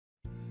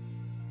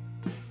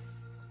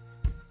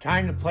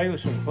Time to play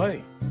with some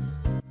clay.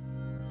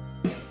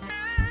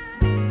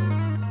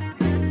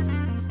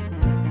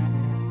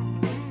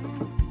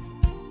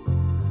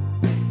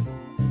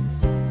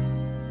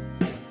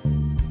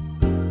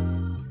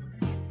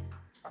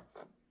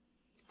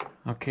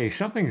 Okay,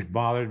 something's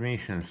bothered me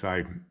since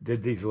I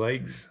did these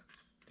legs,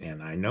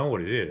 and I know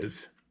what it is.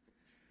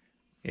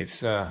 It's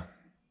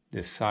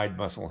this side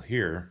muscle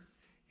here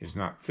is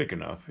not thick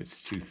enough. It's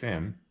too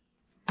thin,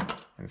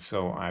 and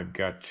so I've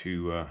got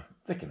to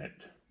thicken it,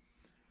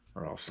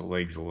 or else the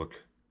legs will look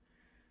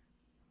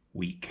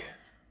weak.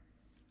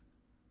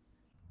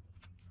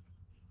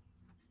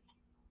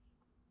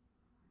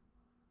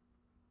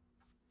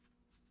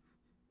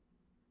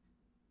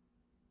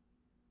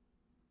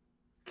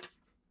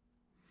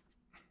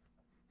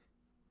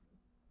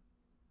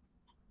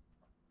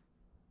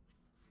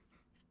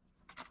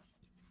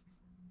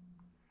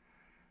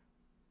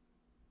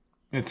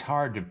 It's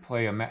hard to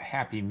play a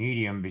happy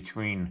medium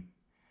between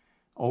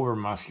over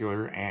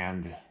muscular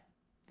and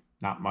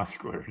not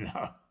muscular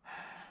enough.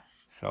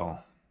 So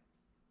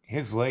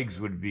his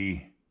legs would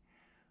be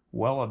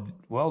well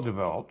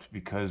developed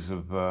because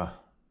of well,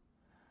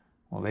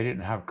 they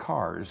didn't have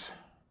cars.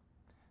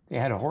 They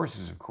had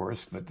horses, of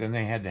course, but then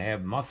they had to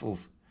have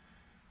muscles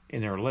in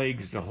their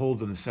legs to hold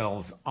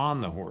themselves on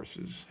the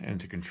horses and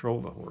to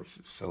control the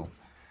horses. So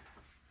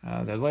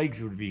the legs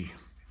would be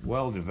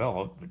well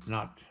developed, but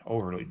not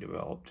overly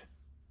developed.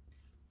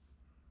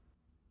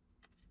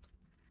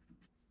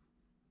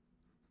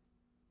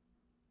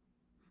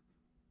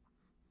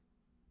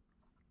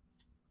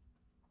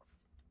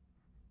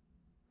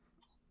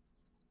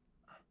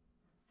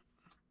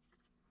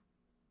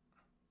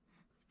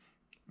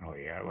 Oh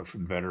yeah, it looks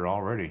better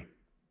already.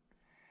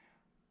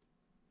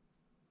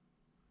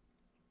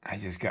 I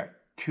just got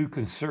too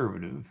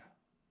conservative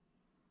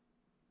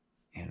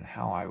in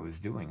how I was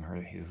doing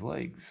his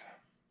legs.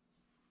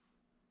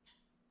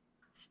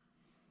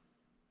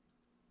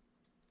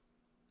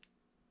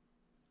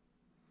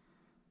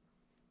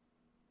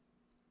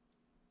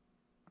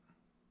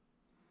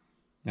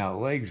 Now the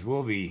legs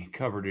will be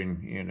covered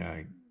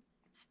in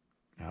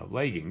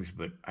leggings,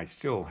 but I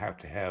still have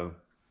to have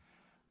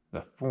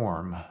the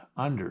form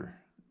under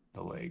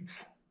the legs.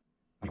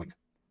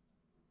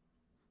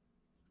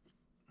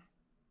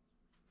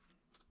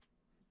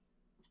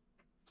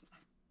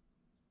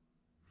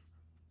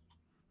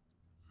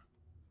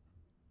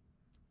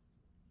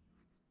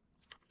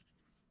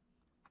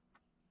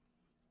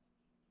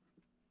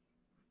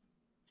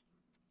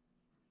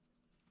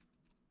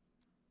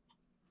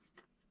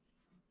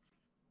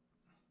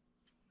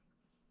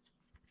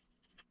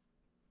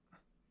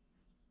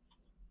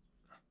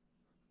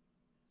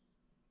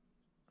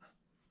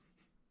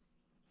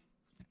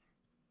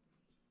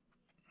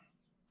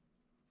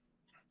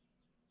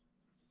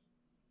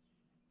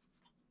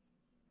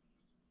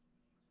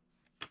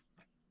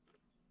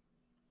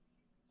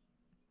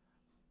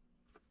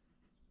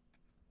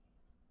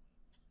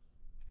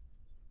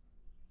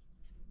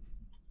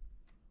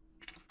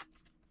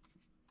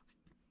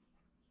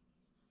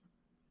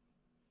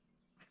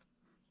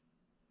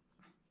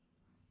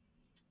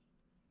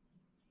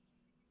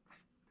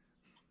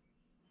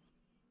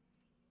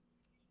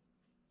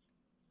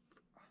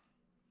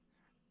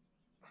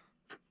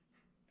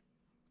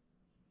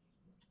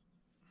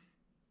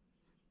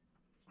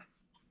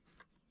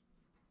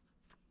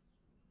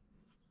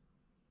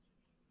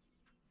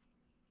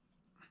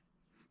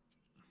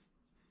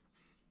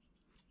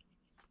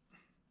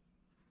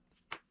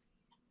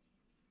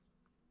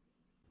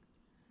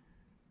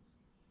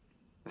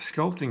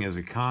 Sculpting is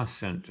a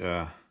constant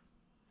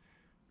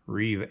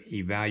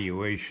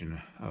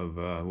re-evaluation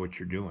of what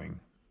you're doing.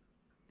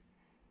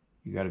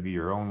 You got to be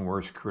your own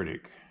worst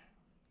critic.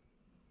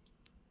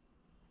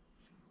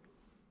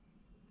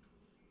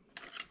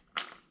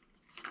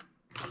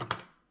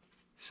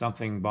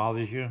 Something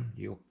bothers you,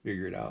 you'll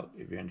figure it out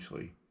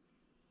eventually.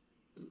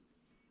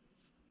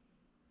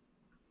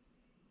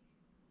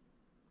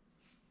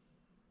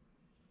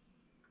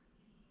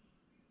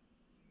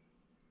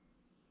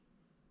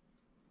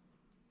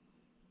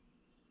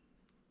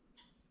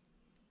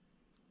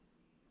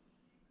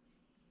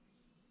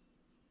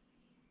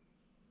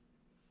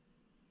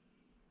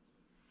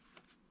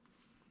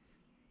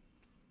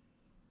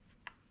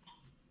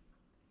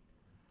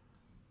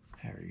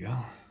 There we go.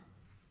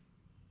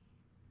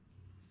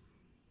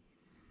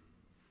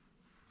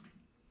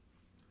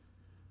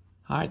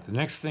 All right, the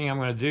next thing I'm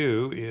going to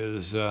do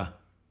is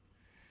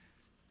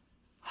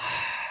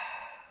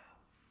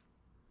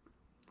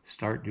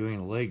start doing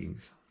the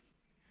leggings.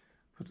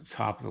 Put the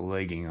top of the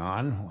legging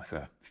on with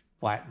a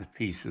flattened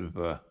piece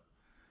of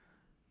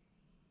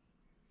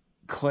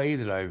clay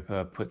that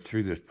I've put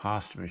through this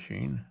pasta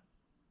machine.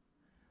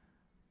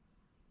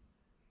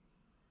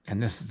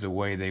 And this is the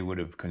way they would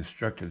have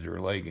constructed their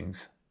leggings.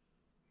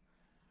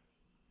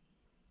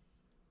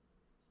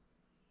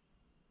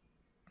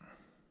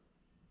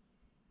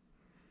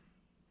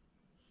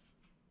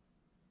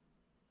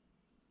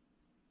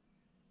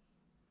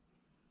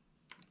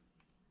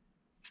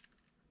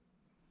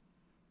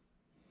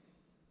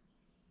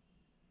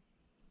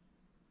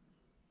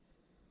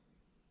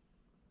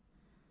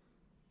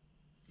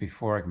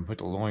 before I can put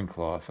the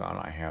loincloth on,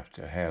 I have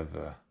to have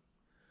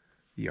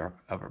the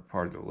upper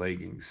part of the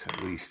leggings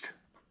at least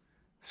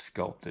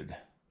sculpted.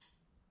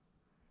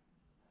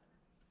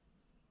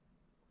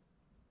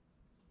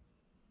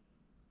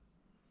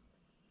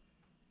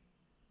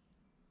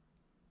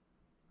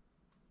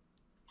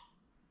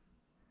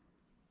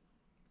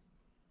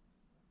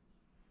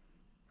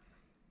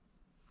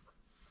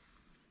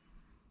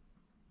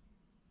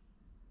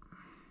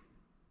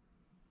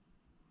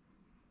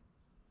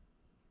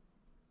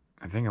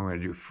 I think I'm going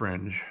to do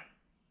fringe.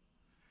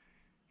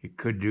 You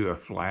could do a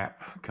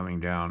flap coming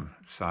down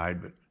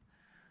side, but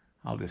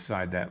I'll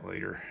decide that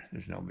later.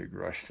 There's no big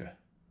rush to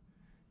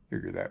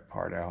figure that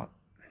part out.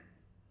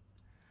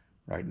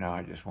 Right now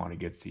I just want to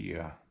get the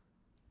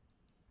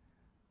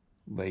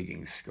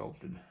leggings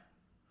sculpted.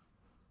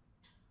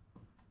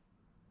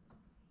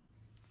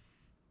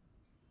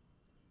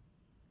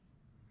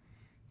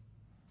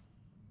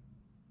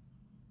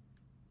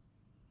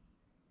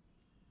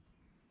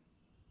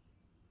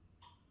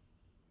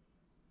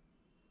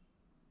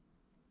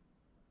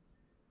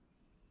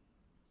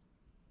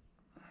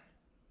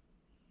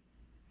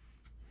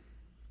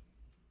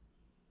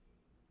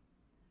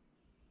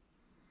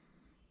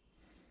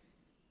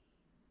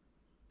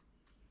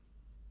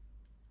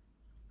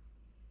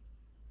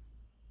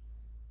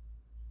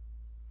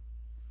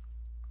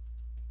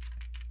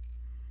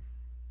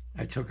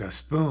 I took a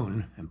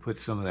spoon and put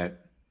some of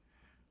that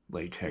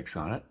latex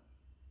on it.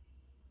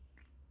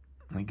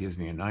 It gives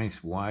me a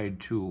nice wide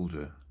tool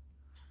to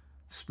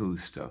smooth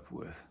stuff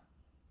with.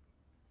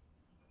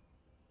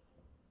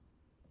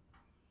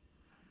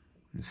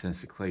 And since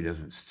the clay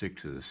doesn't stick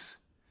to this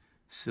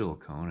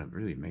silicone, it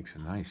really makes a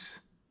nice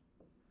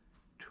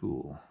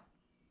tool.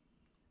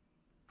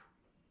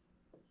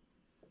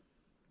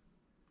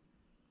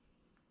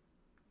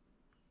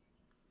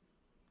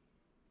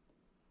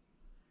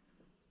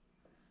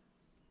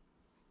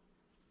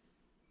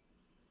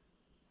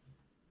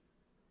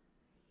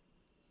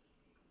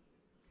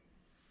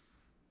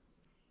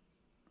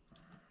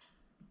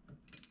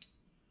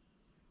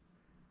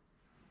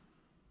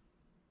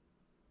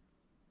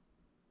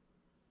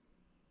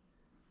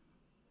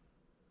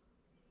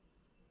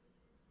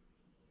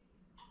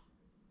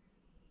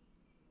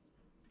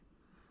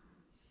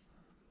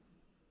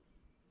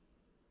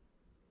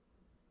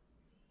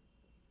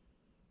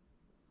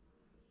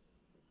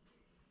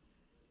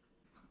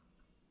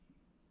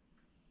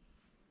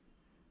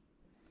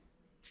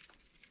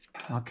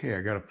 Okay,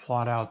 I got to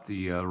plot out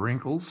the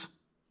wrinkles,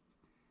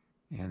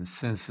 and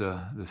since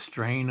the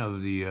strain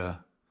of the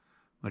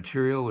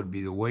material would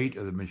be the weight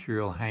of the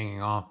material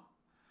hanging off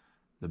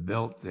the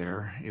belt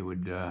there, it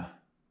would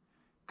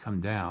come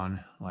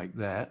down like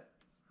that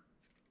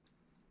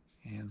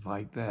and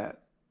like that.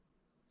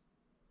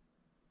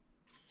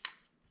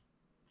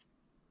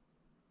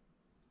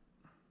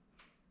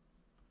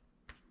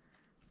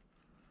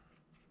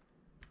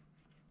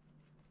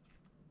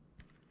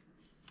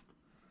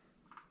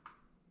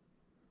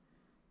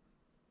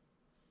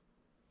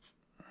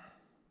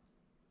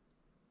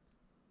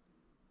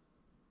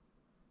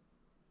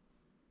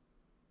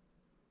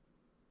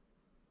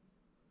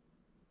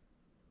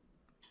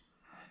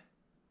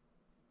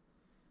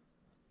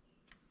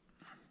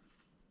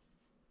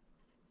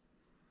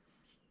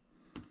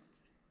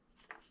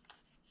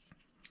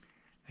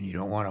 And you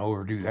don't want to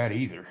overdo that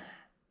either.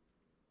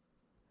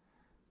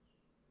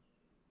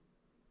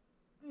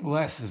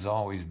 Less is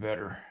always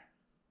better.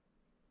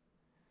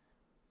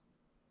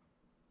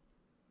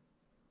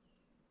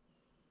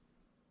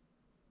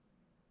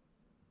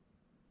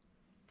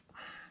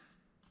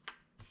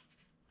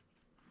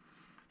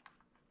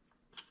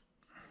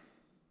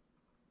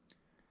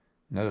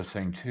 Another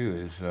thing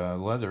too is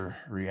leather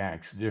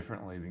reacts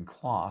differently than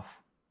cloth.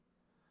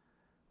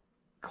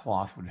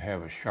 Cloth would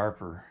have a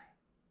sharper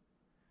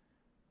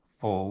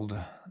fold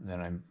than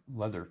a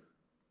leather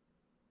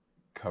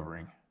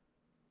covering.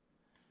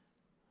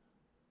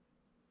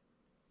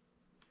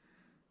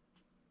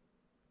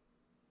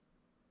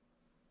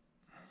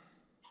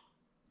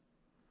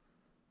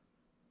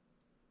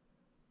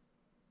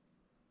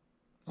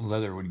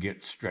 Leather would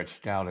get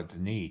stretched out at the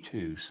knee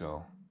too,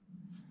 so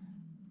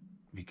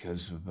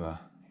because of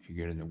if you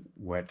get in the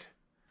wet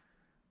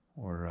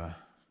or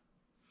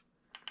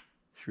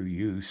through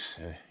use,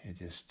 it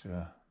just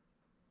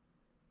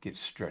gets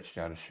stretched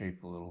out of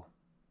shape a little.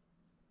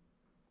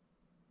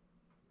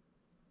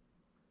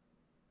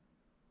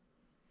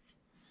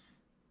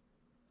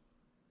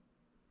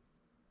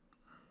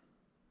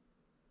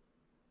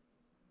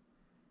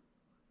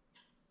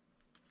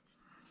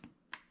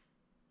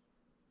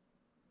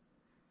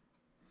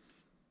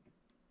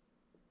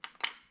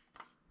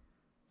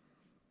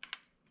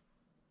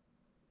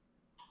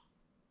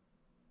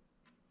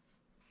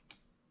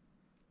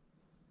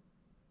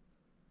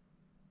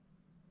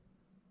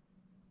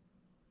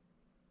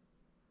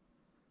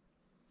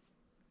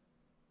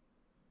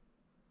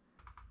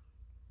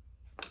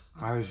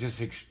 I was just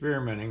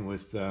experimenting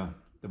with the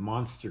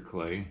monster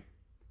clay,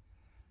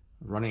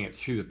 running it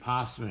through the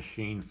pasta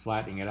machine,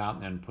 flattening it out,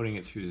 and then putting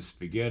it through the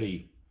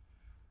spaghetti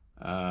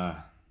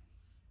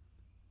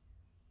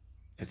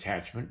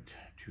attachment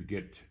to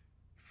get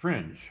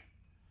fringe.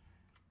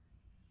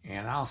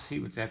 And I'll see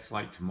what that's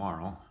like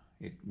tomorrow.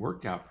 It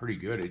worked out pretty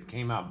good. It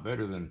came out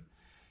better than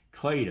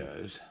clay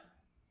does.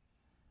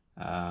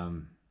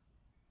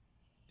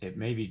 It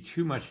may be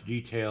too much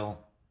detail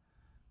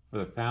for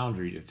the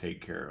foundry to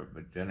take care of,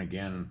 but then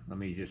again, let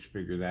me just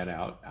figure that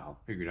out. I'll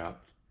figure it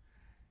out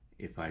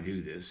if I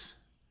do this.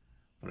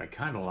 But I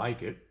kind of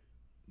like it,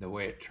 the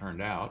way it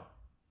turned out.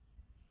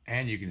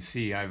 And you can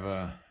see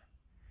I've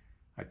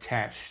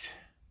attached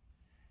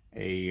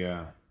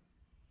a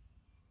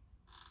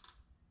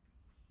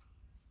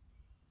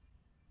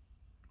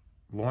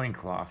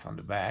loincloth on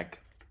the back.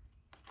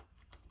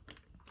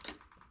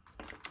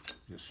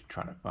 Just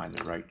trying to find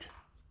the right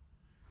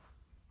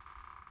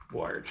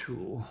wire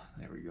tool.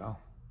 There we go.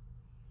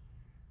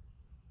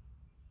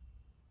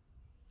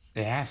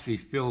 It has to be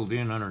filled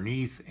in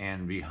underneath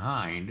and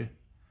behind,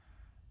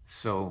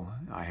 so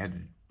I had to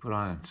put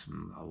on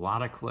a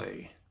lot of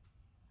clay.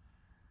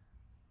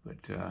 But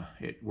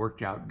it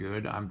worked out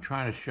good. I'm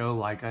trying to show,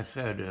 like I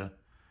said,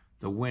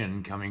 the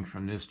wind coming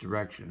from this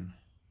direction,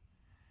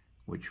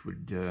 which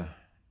would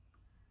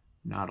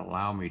not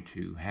allow me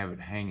to have it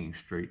hanging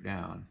straight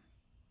down.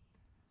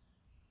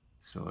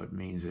 So it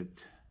means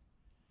it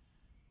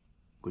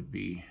would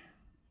be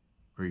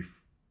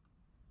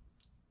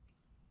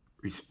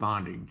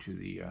responding to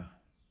the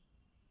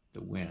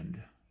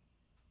wind.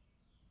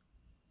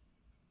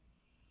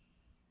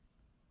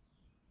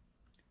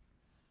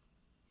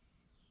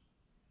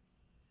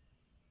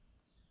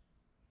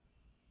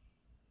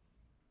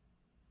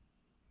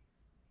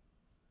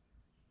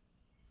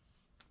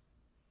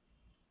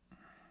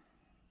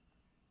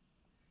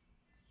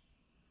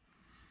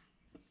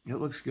 It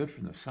looks good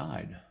from the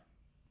side.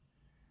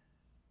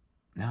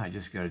 Now I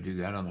just got to do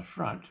that on the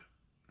front,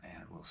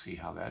 and we'll see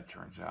how that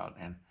turns out.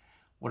 And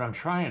what I'm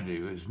trying to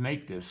do is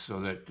make this so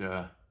that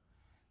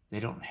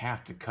they don't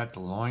have to cut the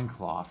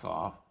loincloth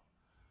off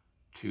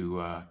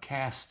to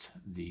cast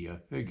the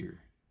figure.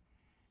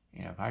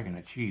 And if I can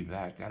achieve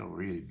that, that'll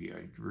really be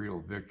a real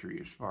victory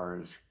as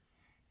far as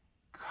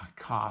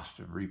cost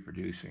of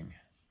reproducing.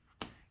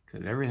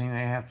 Because everything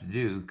they have to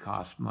do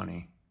costs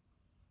money.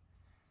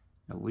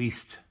 The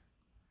least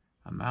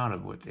amount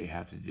of what they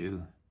have to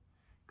do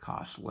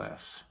costs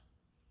less.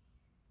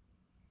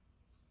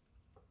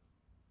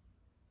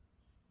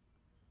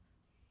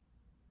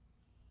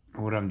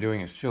 What I'm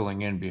doing is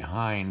filling in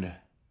behind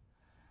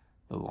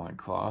the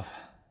loincloth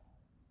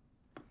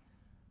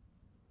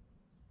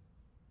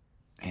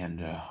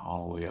and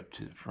all the way up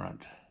to the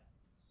front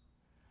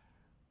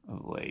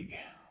of the leg.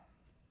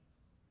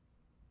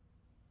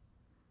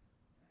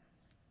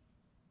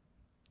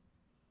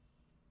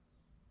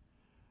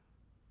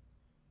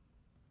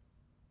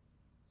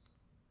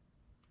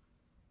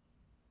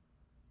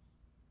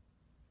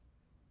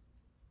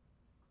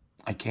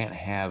 I can't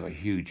have a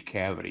huge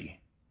cavity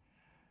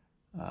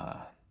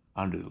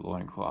under the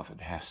loincloth. It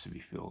has to be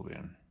filled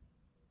in.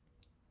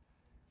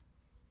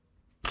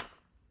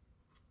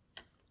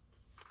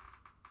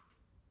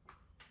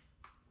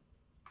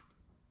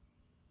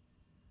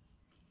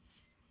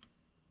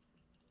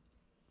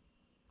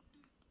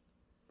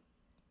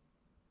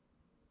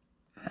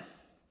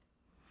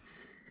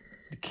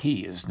 The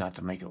key is not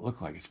to make it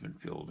look like it's been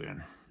filled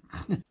in.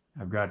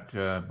 I've got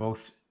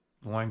both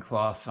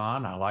loincloths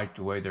on. I like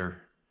the way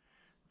they're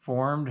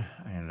formed,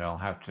 and I'll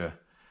have to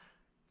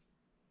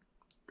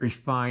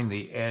refine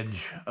the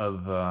edge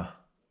of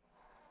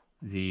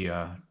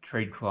the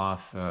trade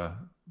cloth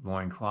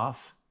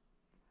loincloths.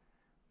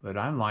 But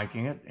I'm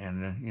liking it,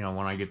 and you know,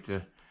 when I get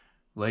the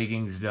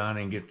leggings done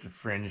and get the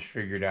fringe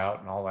figured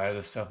out and all that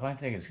other stuff, I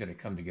think it's going to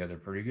come together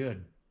pretty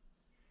good.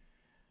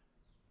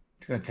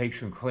 It's going to take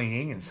some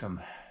cleaning and some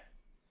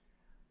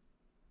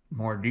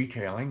more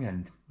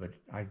detailing, but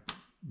I'm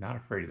not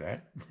afraid of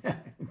that.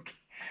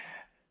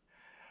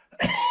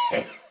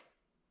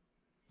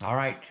 All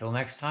right, till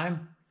next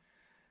time,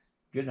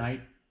 good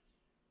night,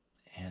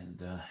 and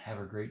have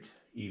a great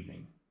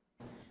evening.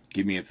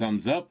 Give me a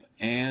thumbs up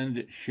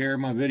and share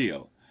my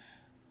video.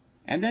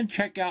 And then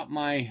check out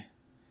my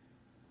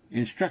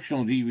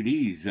instructional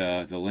DVDs,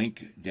 the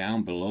link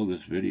down below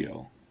this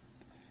video.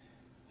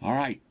 All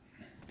right,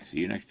 see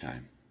you next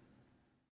time.